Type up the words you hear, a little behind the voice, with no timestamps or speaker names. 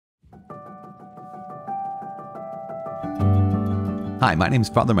Hi, my name is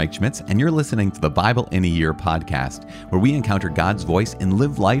Father Mike Schmitz, and you're listening to the Bible in a Year podcast, where we encounter God's voice and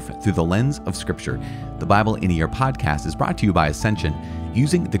live life through the lens of Scripture. The Bible in a Year podcast is brought to you by Ascension.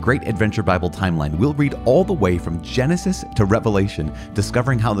 Using the Great Adventure Bible timeline, we'll read all the way from Genesis to Revelation,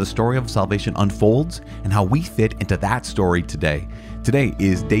 discovering how the story of salvation unfolds and how we fit into that story today. Today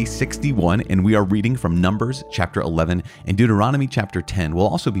is day 61, and we are reading from Numbers chapter 11 and Deuteronomy chapter 10. We'll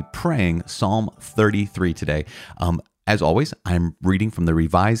also be praying Psalm 33 today. As always, I'm reading from the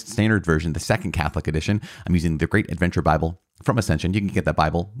Revised Standard Version, the Second Catholic Edition. I'm using the Great Adventure Bible from Ascension. You can get that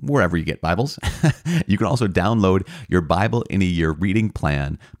Bible wherever you get Bibles. You can also download your Bible in a Year reading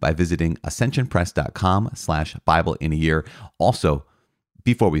plan by visiting ascensionpress.com/Bible in a Year. Also,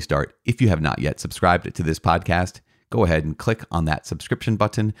 before we start, if you have not yet subscribed to this podcast, go ahead and click on that subscription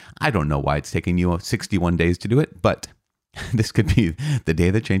button. I don't know why it's taking you 61 days to do it, but this could be the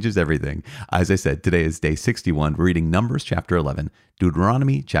day that changes everything. As I said, today is day 61. We're reading Numbers chapter 11,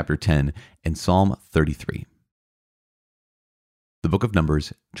 Deuteronomy chapter 10, and Psalm 33. The book of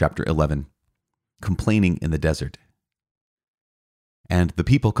Numbers chapter 11, complaining in the desert. And the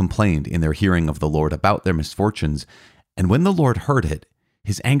people complained in their hearing of the Lord about their misfortunes. And when the Lord heard it,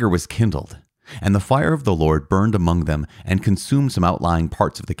 his anger was kindled, and the fire of the Lord burned among them and consumed some outlying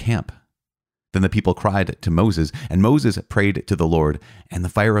parts of the camp. Then the people cried to Moses, and Moses prayed to the Lord, and the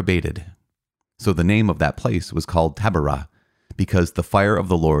fire abated. So the name of that place was called Taberah, because the fire of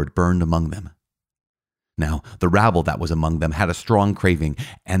the Lord burned among them. Now the rabble that was among them had a strong craving,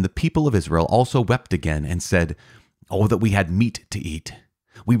 and the people of Israel also wept again and said, "Oh, that we had meat to eat!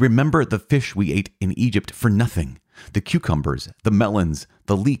 We remember the fish we ate in Egypt for nothing, the cucumbers, the melons,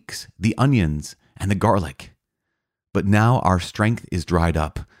 the leeks, the onions, and the garlic. But now our strength is dried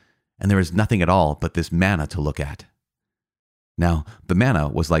up, and there is nothing at all but this manna to look at." Now the manna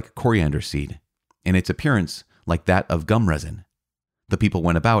was like coriander seed, in its appearance like that of gum resin. The people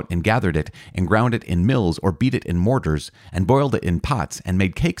went about and gathered it, and ground it in mills or beat it in mortars, and boiled it in pots, and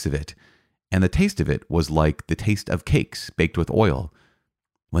made cakes of it. And the taste of it was like the taste of cakes baked with oil.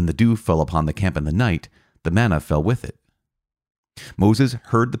 When the dew fell upon the camp in the night, the manna fell with it. Moses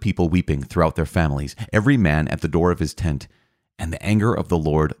heard the people weeping throughout their families, every man at the door of his tent. And the anger of the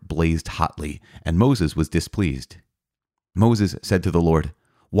Lord blazed hotly, and Moses was displeased. Moses said to the Lord,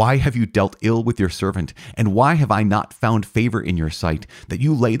 "Why have you dealt ill with your servant? And why have I not found favor in your sight, that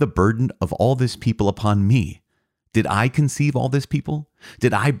you lay the burden of all this people upon me? Did I conceive all this people?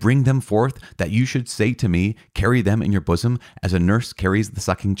 Did I bring them forth, that you should say to me, 'Carry them in your bosom, as a nurse carries the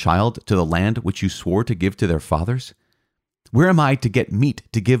sucking child to the land which you swore to give to their fathers'? Where am I to get meat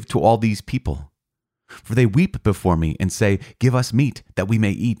to give to all these people? For they weep before me and say, 'Give us meat, that we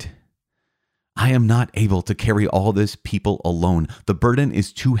may eat.' I am not able to carry all this people alone. The burden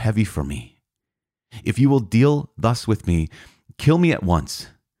is too heavy for me. If you will deal thus with me, kill me at once,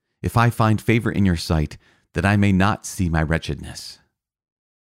 if I find favor in your sight, that I may not see my wretchedness."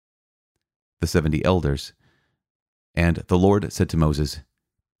 The 70 elders. And the Lord said to Moses,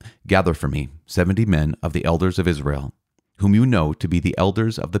 "Gather for me 70 men of the elders of Israel, whom you know to be the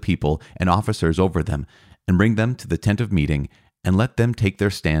elders of the people and officers over them, and bring them to the tent of meeting, and let them take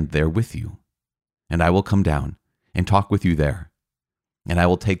their stand there with you. And I will come down and talk with you there. And I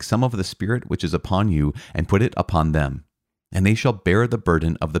will take some of the Spirit which is upon you and put it upon them, and they shall bear the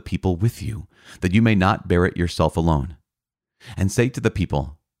burden of the people with you, that you may not bear it yourself alone. And say to the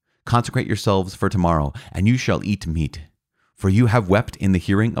people, 'Consecrate yourselves for tomorrow, and you shall eat meat. For you have wept in the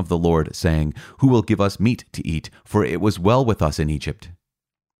hearing of the Lord, saying, Who will give us meat to eat? For it was well with us in Egypt.'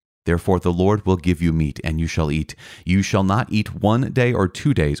 Therefore the Lord will give you meat, and you shall eat. You shall not eat 1 day or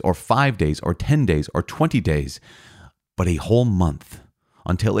 2 days, or 5 days, or 10 days, or 20 days, but a whole month,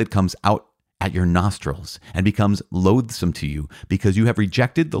 until it comes out at your nostrils, and becomes loathsome to you, because you have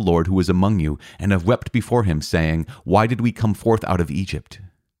rejected the Lord who is among you, and have wept before him, saying, Why did we come forth out of Egypt?"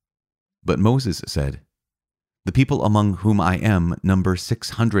 But Moses said, "The people among whom I am number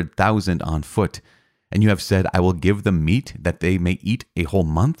 600,000 on foot, and you have said, I will give them meat that they may eat a whole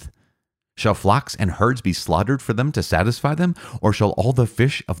month? Shall flocks and herds be slaughtered for them to satisfy them? Or shall all the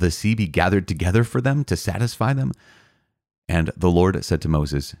fish of the sea be gathered together for them to satisfy them?" And the Lord said to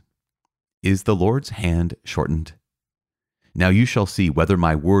Moses, "Is the Lord's hand shortened? Now you shall see whether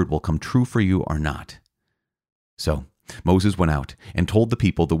my word will come true for you or not." So Moses went out and told the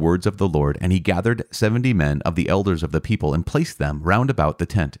people the words of the Lord, and he gathered 70 men of the elders of the people and placed them round about the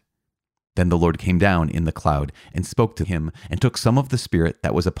tent. Then the Lord came down in the cloud and spoke to him, and took some of the Spirit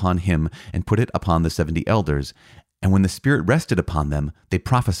that was upon him and put it upon the 70 elders. And when the Spirit rested upon them, they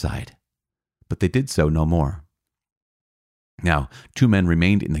prophesied. But they did so no more. Now 2 men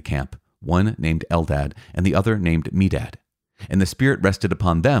remained in the camp, one named Eldad and the other named Medad. And the Spirit rested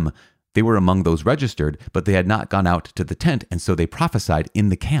upon them. They were among those registered, but they had not gone out to the tent, and so they prophesied in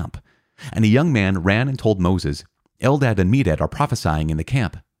the camp. And a young man ran and told Moses, Eldad and Medad are prophesying in the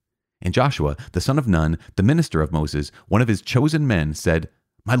camp. And Joshua, the son of Nun, the minister of Moses, one of his chosen men, said,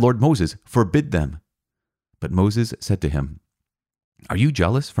 My lord Moses, forbid them. But Moses said to him, Are you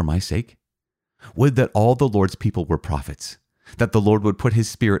jealous for my sake? Would that all the Lord's people were prophets, that the Lord would put his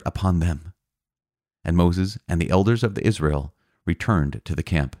Spirit upon them. And Moses and the elders of Israel returned to the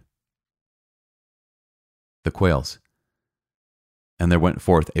camp. The quails. And there went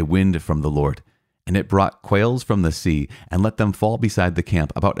forth a wind from the Lord, and it brought quails from the sea, and let them fall beside the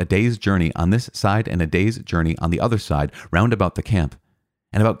camp, about a day's journey on this side and a day's journey on the other side, round about the camp,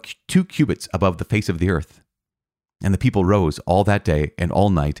 and about 2 cubits above the face of the earth. And the people rose all that day and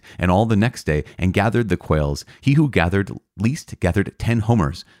all night and all the next day, and gathered the quails. He who gathered least gathered 10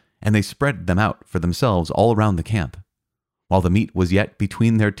 homers, and they spread them out for themselves all around the camp. While the meat was yet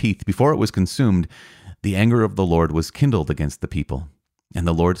between their teeth, before it was consumed, the anger of the Lord was kindled against the people, and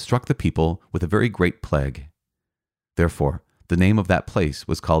the Lord struck the people with a very great plague. Therefore, the name of that place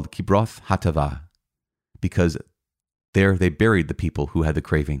was called Kibroth Hattaavah, because there they buried the people who had the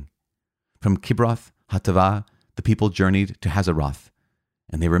craving. From Kibroth Hattaavah, the people journeyed to Hazeroth,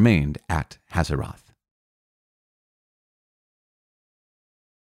 and they remained at Hazeroth.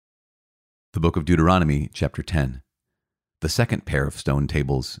 The Book of Deuteronomy, chapter 10. The second pair of stone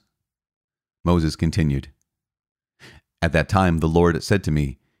tables. Moses continued, At that time the Lord said to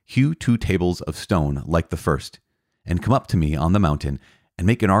me, Hew 2 tables of stone like the first, and come up to me on the mountain, and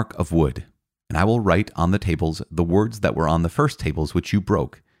make an ark of wood. And I will write on the tables the words that were on the first tables which you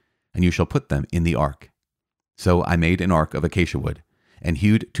broke, and you shall put them in the ark. So I made an ark of acacia wood, and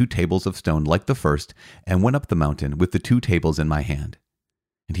hewed 2 tables of stone like the first, and went up the mountain with the 2 tables in my hand.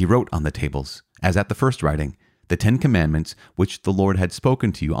 And he wrote on the tables, as at the first writing, the 10 commandments which the Lord had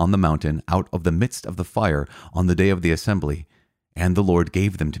spoken to you on the mountain out of the midst of the fire on the day of the assembly, and the Lord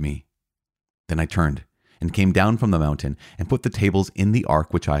gave them to me. Then I turned, and came down from the mountain, and put the tables in the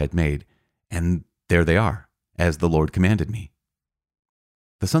ark which I had made, and there they are, as the Lord commanded me.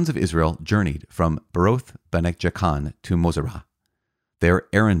 The sons of Israel journeyed from Beroth Bene-Jaakan to Moserah. There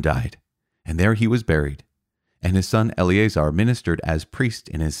Aaron died, and there he was buried, and his son Eleazar ministered as priest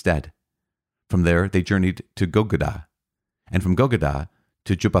in his stead. From there they journeyed to Gogadah, and from Gogadah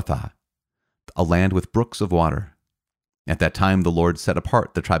to Jubbathah, a land with brooks of water. At that time the Lord set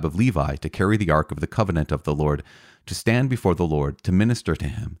apart the tribe of Levi to carry the ark of the covenant of the Lord, to stand before the Lord, to minister to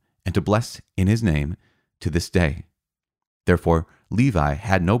him, and to bless in his name to this day. Therefore Levi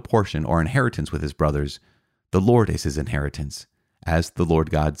had no portion or inheritance with his brothers. The Lord is his inheritance, as the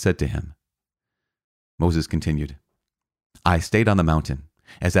Lord God said to him. Moses continued, I stayed on the mountain,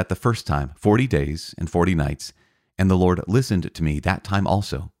 as at the first time, 40 days and 40 nights, and the Lord listened to me that time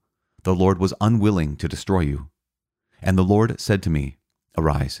also. The Lord was unwilling to destroy you. And the Lord said to me,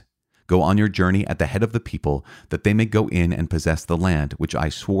 Arise, go on your journey at the head of the people, that they may go in and possess the land which I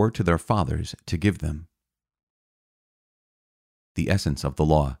swore to their fathers to give them. The essence of the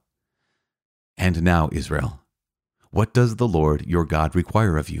law. And now, Israel, what does the Lord your God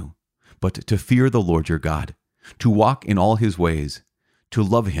require of you, but to fear the Lord your God, to walk in all his ways, to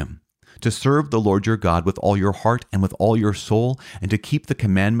love him, to serve the Lord your God with all your heart and with all your soul, and to keep the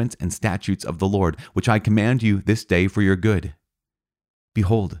commandments and statutes of the Lord, which I command you this day for your good?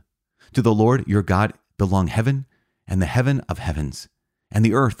 Behold, to the Lord your God belong heaven and the heaven of heavens, and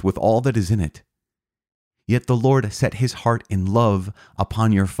the earth with all that is in it. Yet the Lord set his heart in love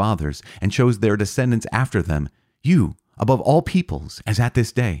upon your fathers, and chose their descendants after them, you above all peoples, as at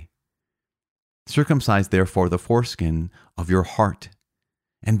this day. Circumcise therefore the foreskin of your heart,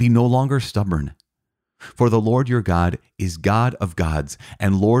 and be no longer stubborn. For the Lord your God is God of gods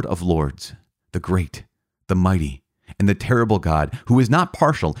and Lord of lords, the great, the mighty, and the terrible God, who is not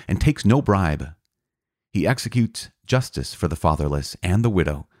partial and takes no bribe. He executes justice for the fatherless and the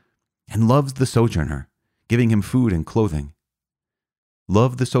widow, and loves the sojourner, giving him food and clothing.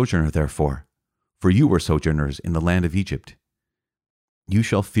 Love the sojourner, therefore, for you were sojourners in the land of Egypt. You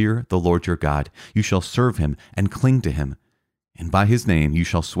shall fear the Lord your God, you shall serve him and cling to him, and by his name you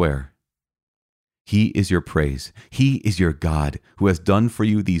shall swear. He is your praise, he is your God, who has done for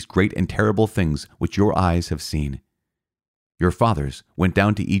you these great and terrible things which your eyes have seen. Your fathers went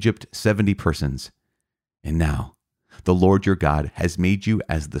down to Egypt 70 persons, and now the Lord your God has made you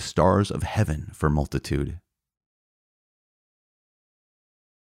as the stars of heaven for multitude.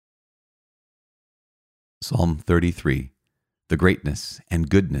 Psalm 33. The greatness and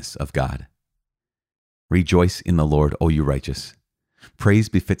goodness of God. Rejoice in the Lord, O you righteous. Praise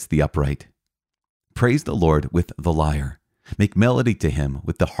befits the upright. Praise the Lord with the lyre. Make melody to him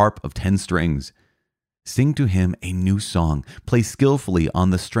with the harp of 10 strings. Sing to him a new song. Play skillfully on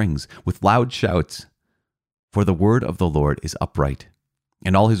the strings with loud shouts. For the word of the Lord is upright,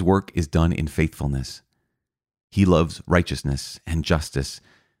 and all his work is done in faithfulness. He loves righteousness and justice.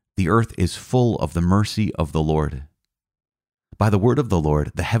 The earth is full of the mercy of the Lord. By the word of the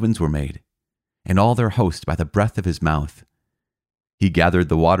Lord the heavens were made, and all their host by the breath of his mouth. He gathered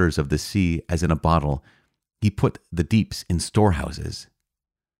the waters of the sea as in a bottle. He put the deeps in storehouses.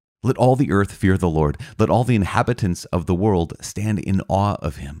 Let all the earth fear the Lord. Let all the inhabitants of the world stand in awe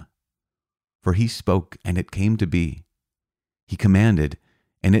of him. For he spoke, and it came to be. He commanded,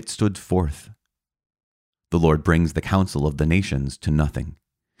 and it stood forth. The Lord brings the counsel of the nations to nothing.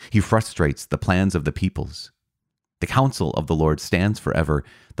 He frustrates the plans of the peoples. The counsel of the Lord stands forever,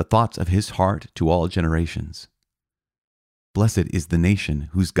 the thoughts of his heart to all generations. Blessed is the nation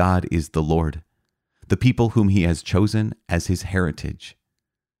whose God is the Lord, the people whom he has chosen as his heritage.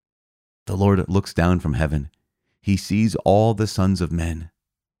 The Lord looks down from heaven. He sees all the sons of men.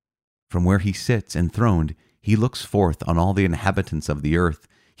 From where he sits enthroned, he looks forth on all the inhabitants of the earth,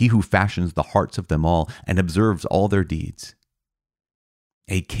 he who fashions the hearts of them all and observes all their deeds.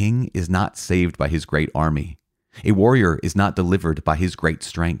 A king is not saved by his great army. A warrior is not delivered by his great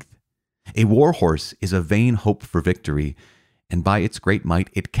strength. A war horse is a vain hope for victory, and by its great might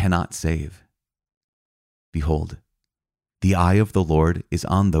it cannot save. Behold, the eye of the Lord is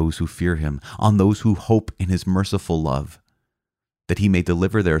on those who fear him, on those who hope in his merciful love, that he may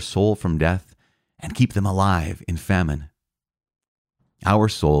deliver their soul from death and keep them alive in famine. Our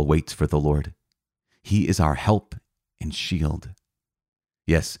soul waits for the Lord. He is our help and shield.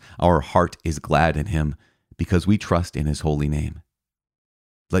 Yes, our heart is glad in him because we trust in his holy name.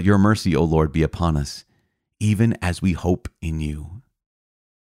 Let your mercy, O Lord, be upon us, even as we hope in you.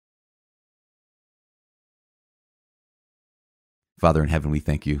 Father in heaven, we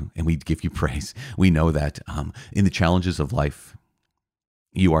thank you and we give you praise. We know that in the challenges of life,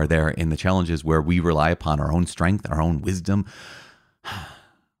 you are there. In the challenges where we rely upon our own strength, our own wisdom,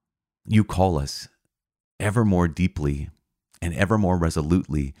 you call us ever more deeply and ever more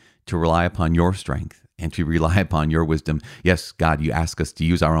resolutely to rely upon your strength and to rely upon your wisdom. Yes, God, you ask us to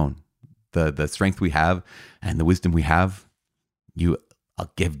use our own. The strength we have and the wisdom we have, you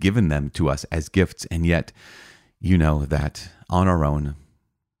have given them to us as gifts. And yet, you know that on our own,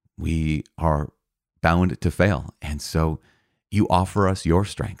 we are bound to fail. And so you offer us your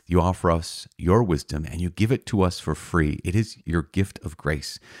strength, you offer us your wisdom, and you give it to us for free. It is your gift of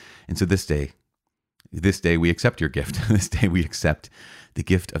grace. And so this day we accept your gift. This day we accept the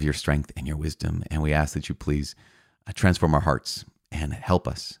gift of your strength and your wisdom. And we ask that you please transform our hearts and help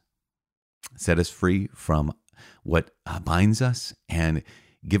us. Set us free from what binds us and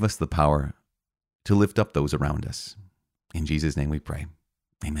give us the power to lift up those around us. In Jesus' name we pray.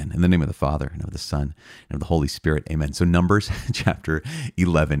 Amen. In the name of the Father, and of the Son, and of the Holy Spirit. Amen. So Numbers chapter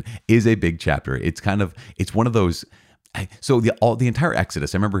 11 is a big chapter. It's one of those. So the entire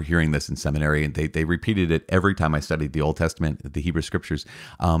Exodus, I remember hearing this in seminary, and they repeated it every time I studied the Old Testament, the Hebrew Scriptures,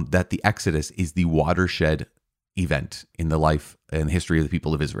 that the Exodus is the watershed event in the life and history of the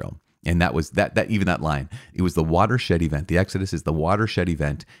people of Israel. And that was that line. It was the watershed event. The Exodus is the watershed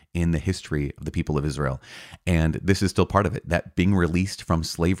event in the history of the people of Israel. And this is still part of it, that being released from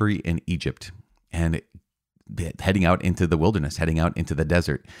slavery in Egypt and heading out into the wilderness, heading out into the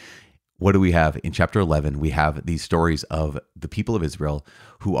desert. What do we have in chapter 11? We have these stories of the people of Israel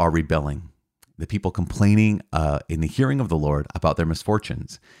who are rebelling, the people complaining in the hearing of the Lord about their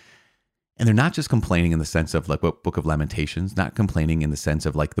misfortunes. And they're not just complaining in the sense of like what Book of Lamentations, not complaining in the sense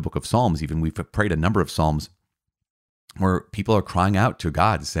of like the Book of Psalms. Even we've prayed a number of Psalms where people are crying out to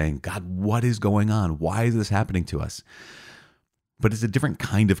God saying, God, what is going on? Why is this happening to us? But it's a different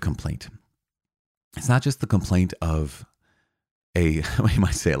kind of complaint. It's not just the complaint of we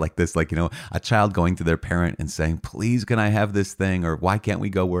might say it like this, like, a child going to their parent and saying, please, can I have this thing? Or why can't we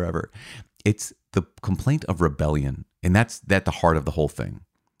go wherever? It's the complaint of rebellion. And that's at the heart of the whole thing.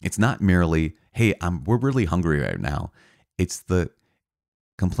 It's not merely, hey, we're really hungry right now. It's the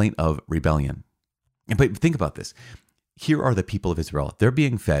complaint of rebellion. But think about this. Here are the people of Israel. They're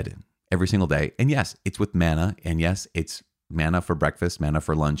being fed every single day. And yes, it's with manna. And yes, it's manna for breakfast, manna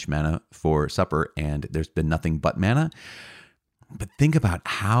for lunch, manna for supper. And there's been nothing but manna. But think about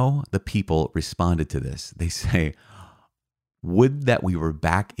how the people responded to this. They say, would that we were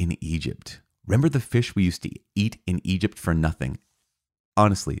back in Egypt. Remember the fish we used to eat in Egypt for nothing?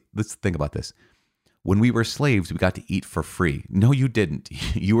 Honestly, let's think about this. When we were slaves, we got to eat for free. No, you didn't.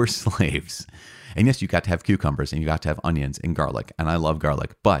 You were slaves. And yes, you got to have cucumbers and you got to have onions and garlic. And I love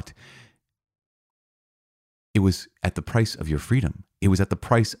garlic. But It was at the price of your freedom. It was at the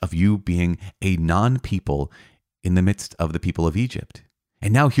price of you being a non-people in the midst of the people of Egypt.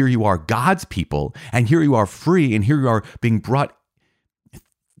 And now here you are, God's people, and here you are free, and here you are being brought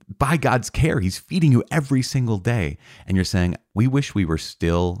by God's care. He's feeding you every single day. And you're saying, we wish we were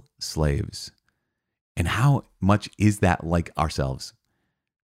still slaves. And how much is that like ourselves?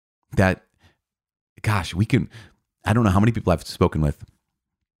 That, gosh, I don't know how many people I've spoken with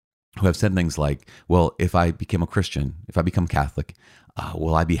who have said things like, well, if I become a Christian, if I become Catholic,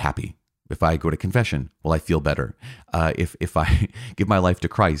 will I be happy? If I go to confession, will I feel better? If I give my life to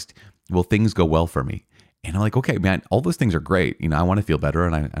Christ, will things go well for me? And I'm like, okay, man, all those things are great. I want to feel better,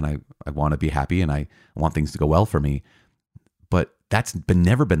 and I want to be happy, and I want things to go well for me. But that's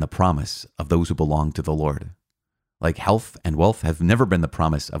never been the promise of those who belong to the Lord. Like health and wealth have never been the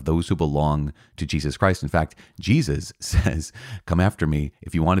promise of those who belong to Jesus Christ. In fact, Jesus says, come after me.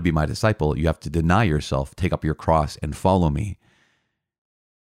 If you want to be my disciple, you have to deny yourself, take up your cross, and follow me.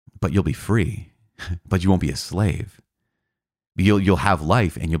 But you'll be free, but you won't be a slave. You'll have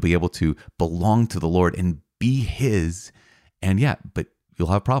life, and you'll be able to belong to the Lord and be His. And but you'll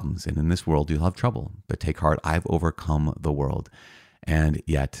have problems. And in this world, you'll have trouble. But take heart, I've overcome the world. And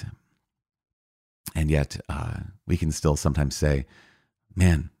yet, we can still sometimes say,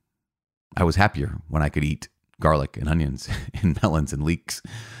 man, I was happier when I could eat garlic and onions and melons and leeks.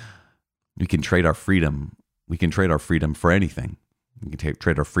 We can trade our freedom. We can trade our freedom for anything. We can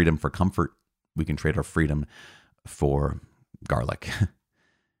trade our freedom for comfort. We can trade our freedom for garlic.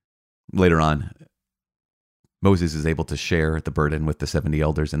 Later on, Moses is able to share the burden with the 70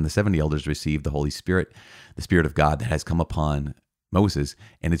 elders, and the 70 elders receive the Holy Spirit, the Spirit of God that has come upon Moses.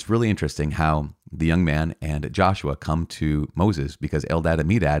 And it's really interesting how the young man and Joshua come to Moses because Eldad and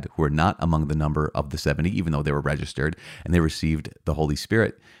Medad, who are not among the number of the 70, even though they were registered and they received the Holy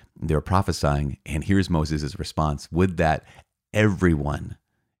Spirit, they were prophesying. And here's Moses' response: would that everyone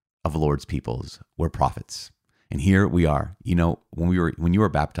of the Lord's peoples were prophets. And here we are. When you were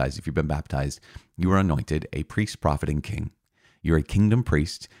baptized, if you've been baptized, you are anointed a priest, prophet, and king. You're a kingdom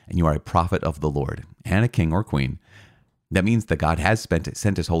priest, and you are a prophet of the Lord, and a king or queen. That means that God has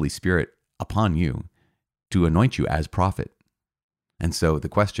sent His Holy Spirit upon you to anoint you as prophet. And so the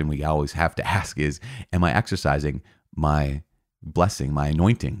question we always have to ask is, am I exercising my blessing, my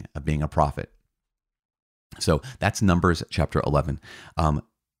anointing of being a prophet? So that's Numbers chapter 11.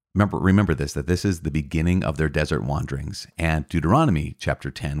 Remember this, that this is the beginning of their desert wanderings. And Deuteronomy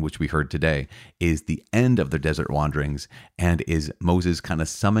chapter 10, which we heard today, is the end of their desert wanderings and is Moses kind of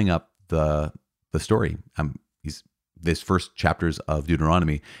summing up the story. This first chapters of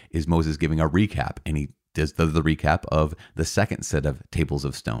Deuteronomy is Moses giving a recap, and he does the recap of the second set of tables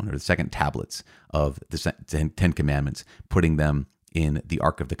of stone, or the second tablets of the 10 Commandments, putting them in the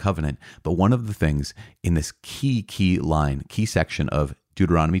Ark of the Covenant. But one of the things in this key section of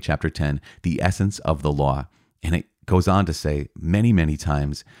Deuteronomy chapter 10, the essence of the law, and it goes on to say many, many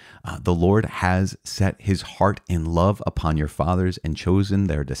times, the Lord has set His heart in love upon your fathers and chosen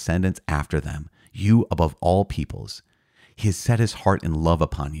their descendants after them, you above all peoples. He has set His heart in love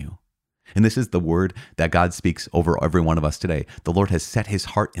upon you. And this is the word that God speaks over every one of us today. The Lord has set His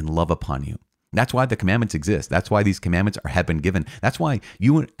heart in love upon you. That's why the commandments exist. That's why these commandments have been given. That's why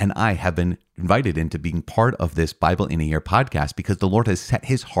you and I have been invited into being part of this Bible in a Year podcast, because the Lord has set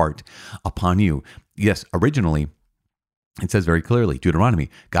His heart upon you. Yes, originally, it says very clearly, Deuteronomy,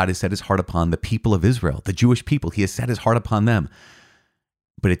 God has set His heart upon the people of Israel, the Jewish people. He has set His heart upon them.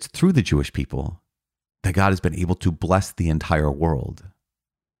 But it's through the Jewish people that God has been able to bless the entire world.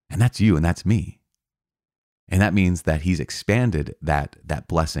 And that's you and that's me. And that means that He's expanded that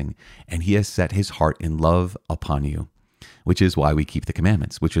blessing, and He has set His heart in love upon you, which is why we keep the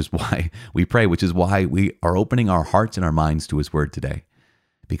commandments, which is why we pray, which is why we are opening our hearts and our minds to His word today,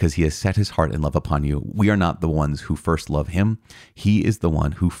 because He has set His heart in love upon you. We are not the ones who first love Him. He is the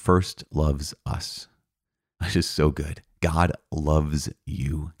one who first loves us. That's just so good. God loves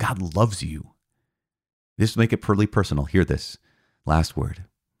you. God loves you. Just make it really personal. Hear this last word.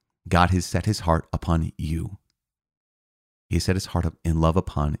 God has set His heart upon you. He has set His heart in love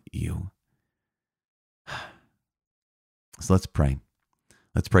upon you. So let's pray.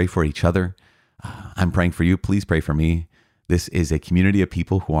 Let's pray for each other. I'm praying for you. Please pray for me. This is a community of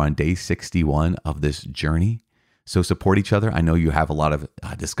people who are on day 61 of this journey. So support each other. I know you have a lot of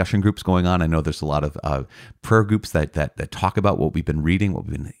discussion groups going on. I know there's a lot of prayer groups that talk about what we've been reading, what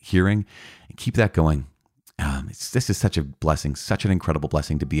we've been hearing. And keep that going. This is such a blessing, such an incredible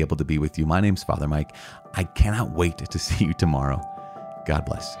blessing to be able to be with you. My name's Father Mike. I cannot wait to see you tomorrow. God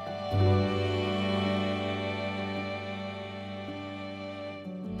bless.